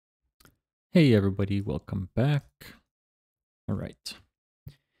Hey everybody, welcome back. All right.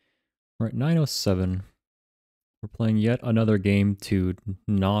 We're at 907. We're playing yet another game to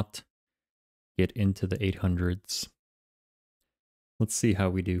not get into the 800s. Let's see how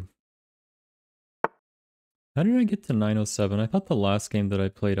we do. How did I get to 907? I thought the last game that I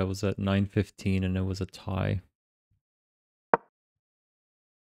played I was at 915 and it was a tie.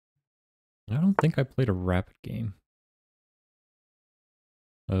 I don't think I played a rapid game.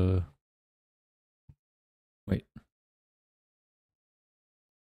 Wait.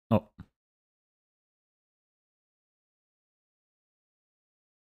 Oh.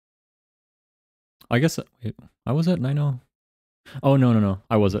 I guess wait, I was at 90. Oh no.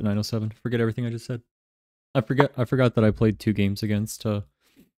 I was at 907. Forget everything I just said. I forgot that I played two games against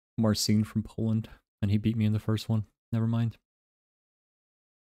Marcin from Poland and he beat me in the first one. Never mind.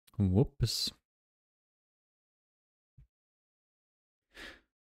 Whoops.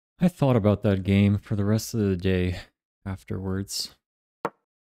 I thought about that game for the rest of the day afterwards.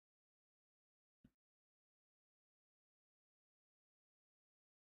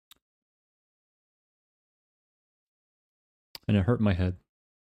 And it hurt my head.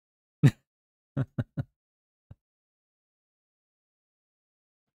 That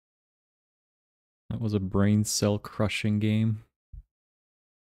was a brain cell crushing game.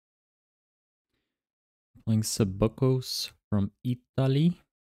 Playing Sabocos from Italy.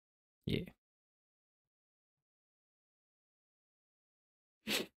 Yeah.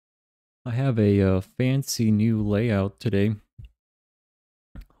 I have a fancy new layout today.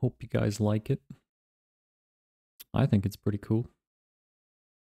 Hope you guys like it. I think it's pretty cool.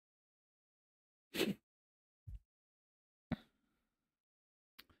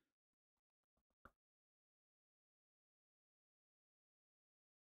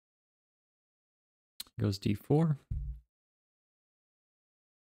 Goes d4.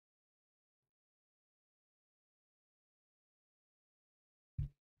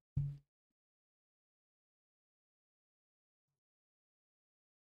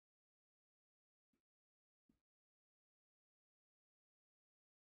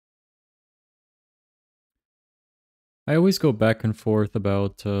 I always go back and forth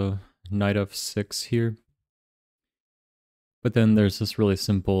about knight f6 here. But then there's this really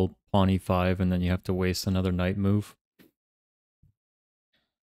simple pawn e5 and then you have to waste another knight move.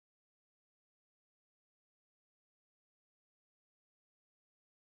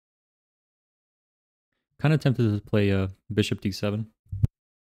 Kind of tempted to play bishop d7.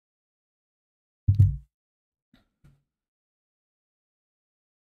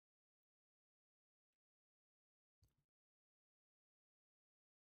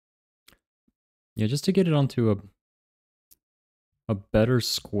 Yeah, just to get it onto a better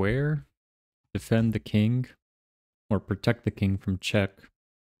square, defend the king, or protect the king from check,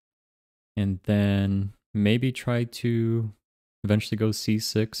 and then maybe try to eventually go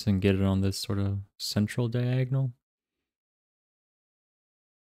c6 and get it on this sort of central diagonal.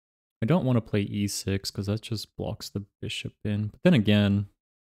 I don't want to play e6 because that just blocks the bishop in. But then again,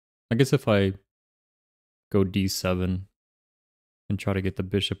 I guess if I go d7 and try to get the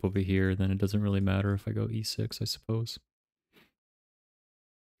bishop over here, then it doesn't really matter if I go e6, I suppose.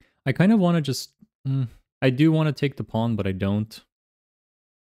 I kind of want to just... I do want to take the pawn, but I don't.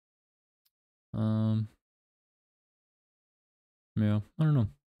 Yeah, I don't know.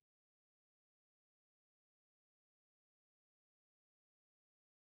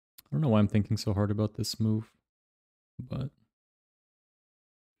 I don't know why I'm thinking so hard about this move, but...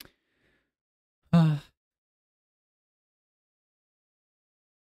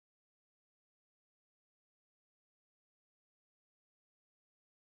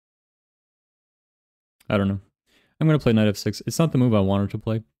 I don't know. I'm going to play knight f6. It's not the move I wanted to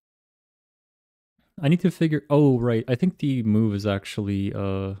play. I need to figure... Oh, right. I think the move is actually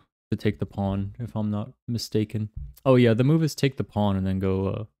to take the pawn, if I'm not mistaken. Oh, yeah. The move is take the pawn and then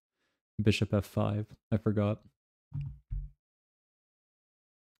go bishop f5. I forgot.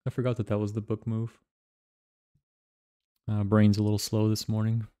 I forgot that that was the book move. Brain's a little slow this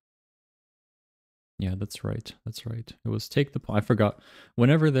morning. Yeah, that's right. That's right. It was take the pawn. I forgot.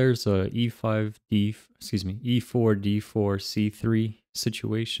 Whenever there's a e5, e4, d4, c3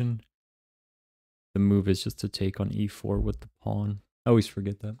 situation, the move is just to take on e4 with the pawn. I always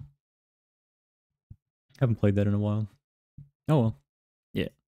forget that. Haven't played that in a while. Oh well. Yeah.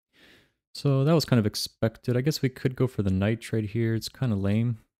 So that was kind of expected. I guess we could go for the knight trade here. It's kind of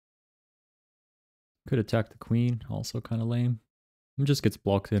lame. Could attack the queen. Also kind of lame. It just gets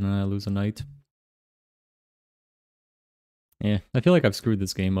blocked in and I lose a knight. Yeah, I feel like I've screwed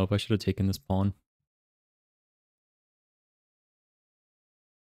this game up. I should have taken this pawn.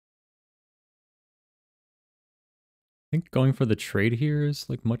 think going for the trade here is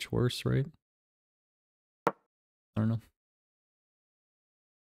like much worse, right? I don't know.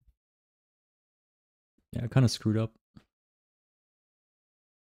 Yeah, I kind of screwed up.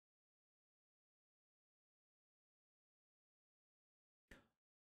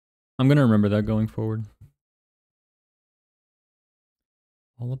 I'm gonna remember that going forward.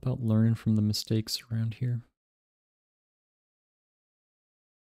 All about learning from the mistakes around here.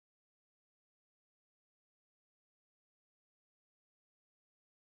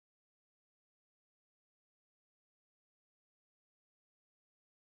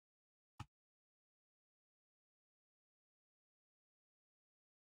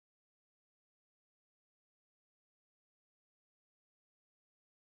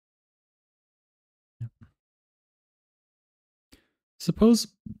 Suppose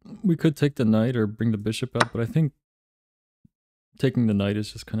we could take the knight or bring the bishop out, but I think taking the knight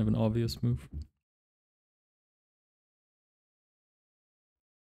is just kind of an obvious move.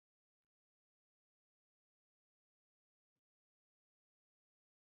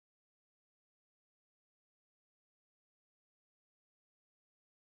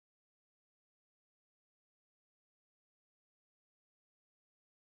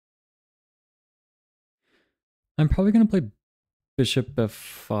 I'm probably going to play bishop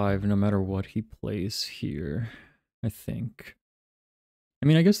f5 no matter what he plays here, I think. I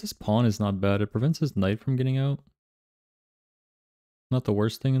mean, I guess this pawn is not bad. It prevents his knight from getting out. Not the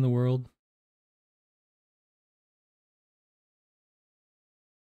worst thing in the world.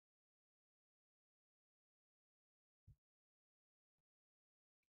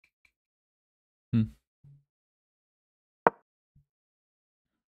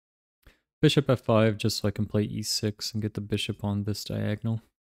 Bishop f5 just so I can play e6 and get the bishop on this diagonal.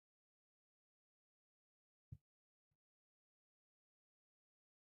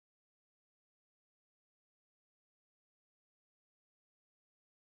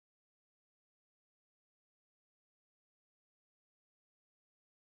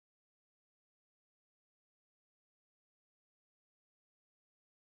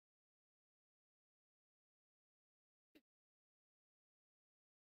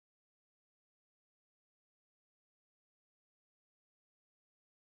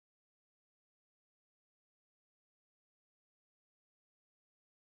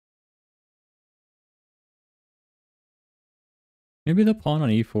 Maybe the pawn on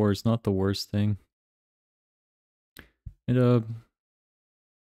e4 is not the worst thing. It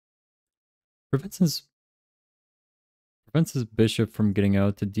prevents his bishop from getting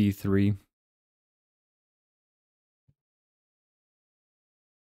out to d3.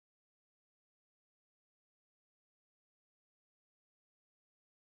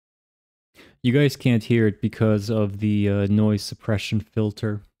 You guys can't hear it because of the noise suppression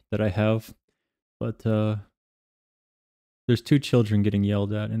filter that I have, but there's two children getting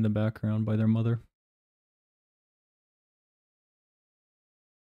yelled at in the background by their mother.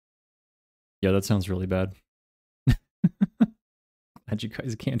 Yeah, that sounds really bad. Glad you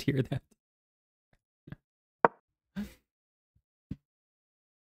guys can't hear that.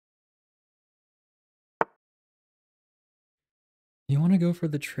 You want to go for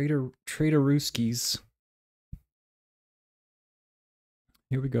the Trader-Ruskies.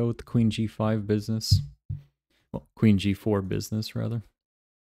 Here we go with the Queen G5 business. Well, Queen G4 business, rather.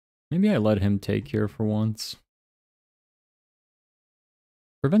 Maybe I let him take here for once.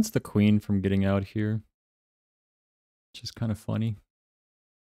 Prevents the queen from getting out here, which is kind of funny.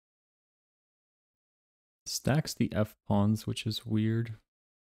 Stacks the F pawns, which is weird.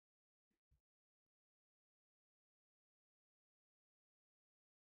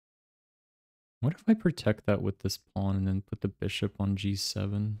 What if I protect that with this pawn and then put the bishop on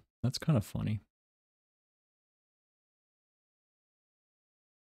G7? That's kind of funny.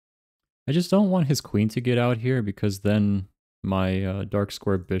 I just don't want his queen to get out here because then my dark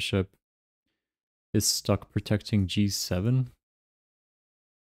square bishop is stuck protecting G7.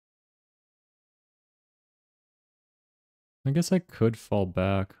 I guess I could fall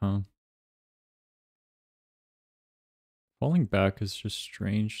back, huh? Falling back is just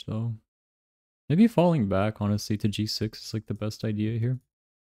strange, though. Maybe falling back, honestly, to G6 is like the best idea here.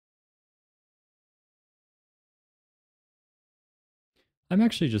 I'm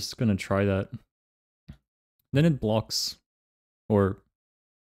actually just gonna try that. Then it blocks, or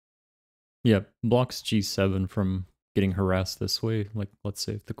yeah, blocks G7 from getting harassed this way. Like, let's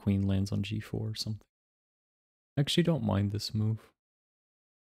say if the queen lands on G4 or something. I actually don't mind this move.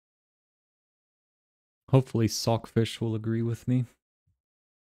 Hopefully Sockfish will agree with me.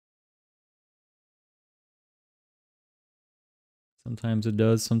 Sometimes it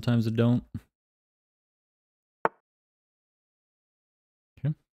does, sometimes it don't.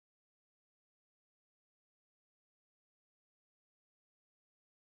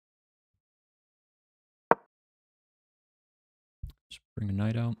 Bring a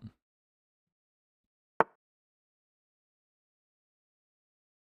knight out.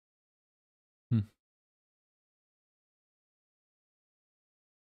 Hmm.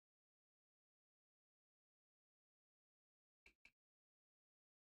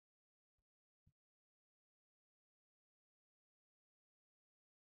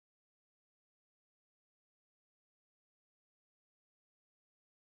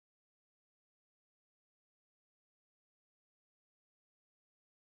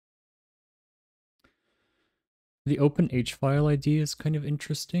 The open H-file ID is kind of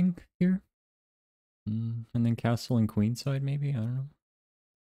interesting here. And then castle and queenside, maybe? I don't know.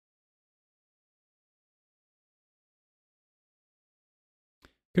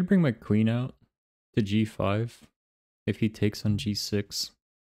 Could bring my queen out to g5. If he takes on g6,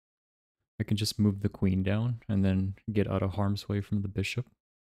 I can just move the queen down and then get out of harm's way from the bishop.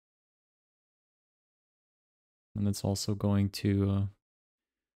 And that's also going to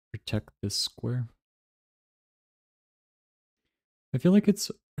protect this square. I feel like it's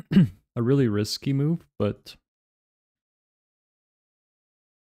a really risky move, but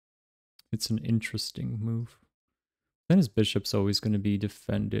it's an interesting move. Then his bishop's always going to be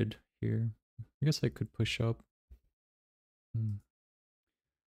defended here. I guess I could push up.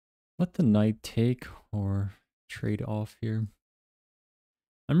 Let the knight take or trade off here.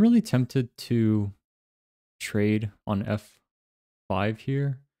 I'm really tempted to trade on f5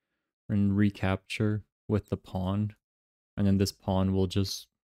 here and recapture with the pawn. And then this pawn will just,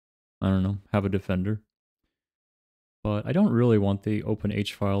 I don't know, have a defender. But I don't really want the open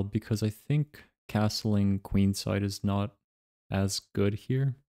h-file because I think castling queenside is not as good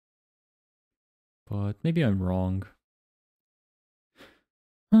here. But maybe I'm wrong.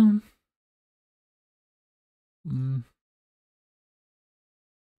 I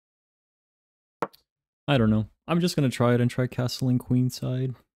don't know. I'm just gonna try it and try castling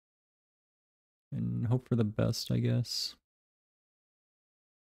queenside. And hope for the best, I guess.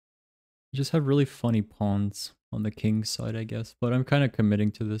 You just have really funny pawns on the king side, I guess. But I'm kind of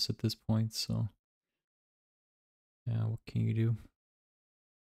committing to this at this point, so... yeah, what can you do?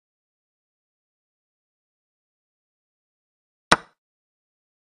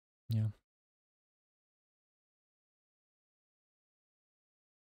 Yeah.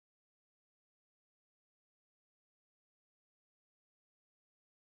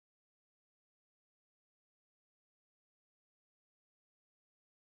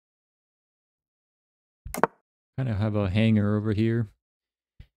 Kind of have a hanger over here.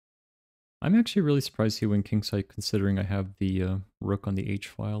 I'm actually really surprised he went kingside considering I have the rook on the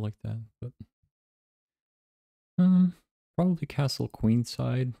h-file like that. But probably castle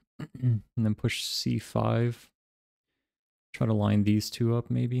queenside and then push c5. Try to line these two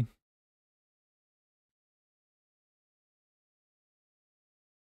up maybe.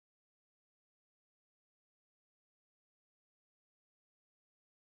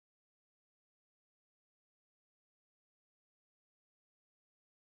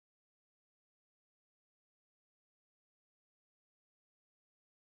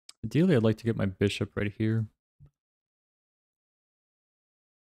 Ideally, I'd like to get my bishop right here.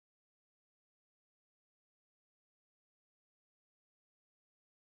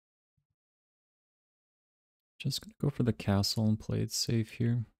 Just gonna go for the castle and play it safe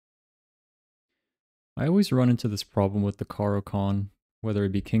here. I always run into this problem with the Caro-Kann, whether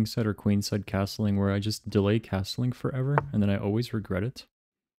it be kingside or queenside castling, where I just delay castling forever, and then I always regret it.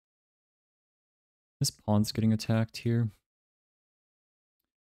 This pawn's getting attacked here.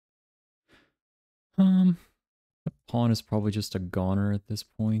 The pawn is probably just a goner at this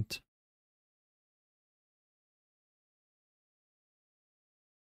point.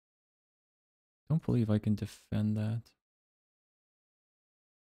 Don't believe I can defend that.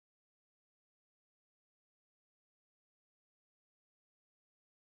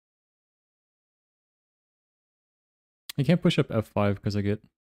 I can't push up f5 because I get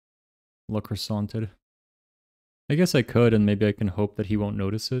Le Croissanted. I guess I could, and maybe I can hope that he won't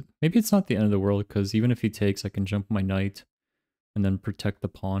notice it. Maybe it's not the end of the world, because even if he takes, I can jump my knight and then protect the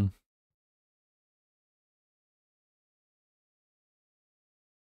pawn.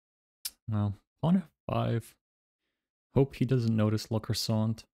 Well, pawn f5. Hope he doesn't notice Le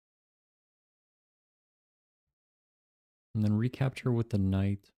Croissant. And then recapture with the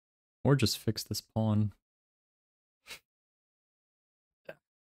knight. Or just fix this pawn.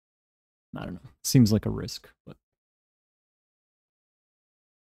 I don't know. Seems like a risk, but...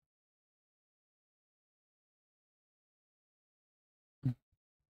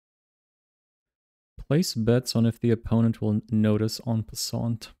 place bets on if the opponent will notice en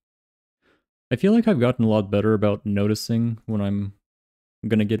passant. I feel like I've gotten a lot better about noticing when I'm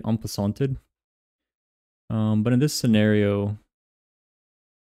gonna get en passanted. But in this scenario,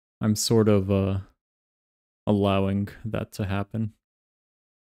 I'm sort of allowing that to happen.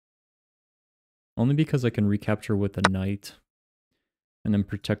 Only because I can recapture with a knight and then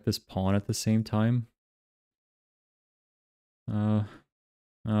protect this pawn at the same time. But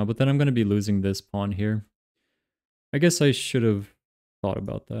then I'm going to be losing this pawn here. I guess I should have thought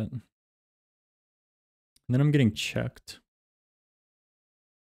about that. And then I'm getting checked.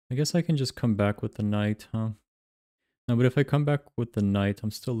 I guess I can just come back with the knight, huh? No, but if I come back with the knight,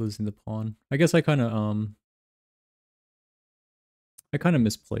 I'm still losing the pawn. I guess I kind of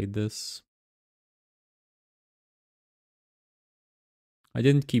misplayed this. I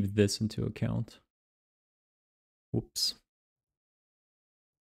didn't keep this into account. Whoops.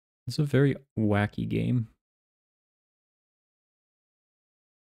 It's a very wacky game.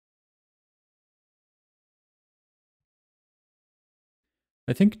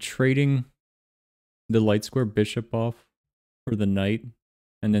 I think trading the light square bishop off for the knight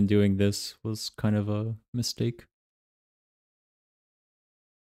and then doing this was kind of a mistake.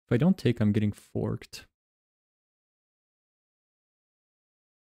 If I don't take, I'm getting forked.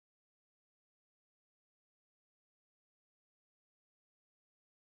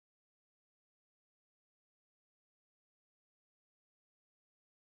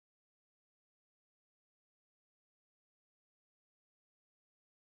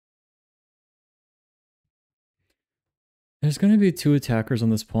 There's going to be 2 attackers on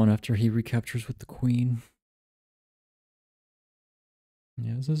this pawn after he recaptures with the queen.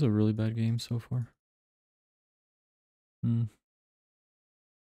 Yeah, this is a really bad game so far. I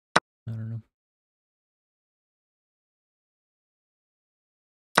don't know.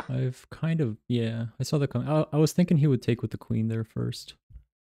 I've kind of, yeah, I saw that coming. I was thinking he would take with the queen there first.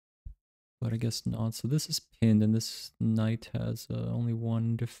 But I guess not. So this is pinned and this knight has only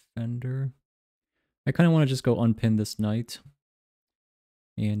 1 defender. I kind of want to just go unpin this knight.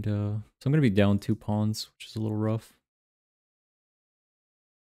 And so I'm going to be down 2 pawns, which is a little rough.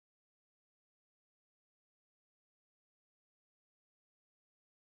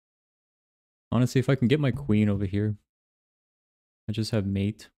 Honestly, if I can get my queen over here, I just have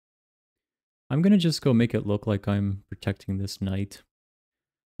mate. I'm going to just go make it look like I'm protecting this knight.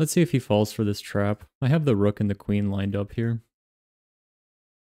 Let's see if he falls for this trap. I have the rook and the queen lined up here.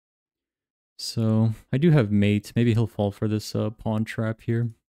 So I do have mate. Maybe he'll fall for this pawn trap here.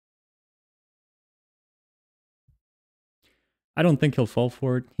 I don't think he'll fall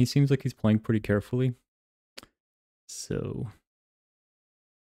for it. He seems like he's playing pretty carefully. So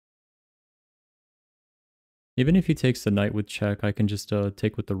even if he takes the knight with check, I can just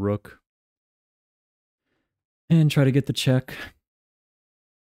take with the rook and try to get the check.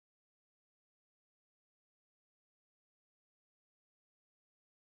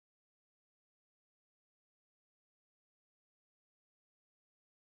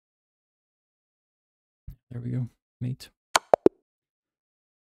 There we go, mate.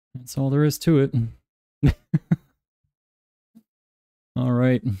 That's all there is to it. All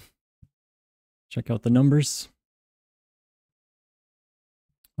right. Check out the numbers.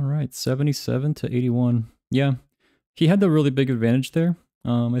 All right, 77 to 81. Yeah, he had the really big advantage there.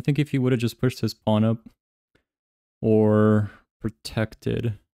 I think if he would have just pushed his pawn up or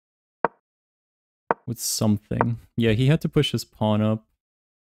protected with something. Yeah, he had to push his pawn up.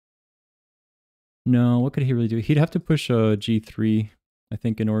 No, what could he really do? He'd have to push a g3, I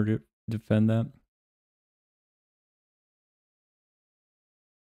think, in order to defend that.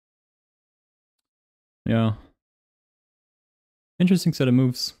 Yeah. Interesting set of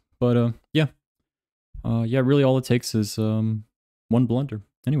moves. But yeah. Yeah, really all it takes is 1 blunder.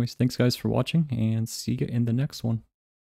 Anyways, thanks guys for watching, and see you in the next one.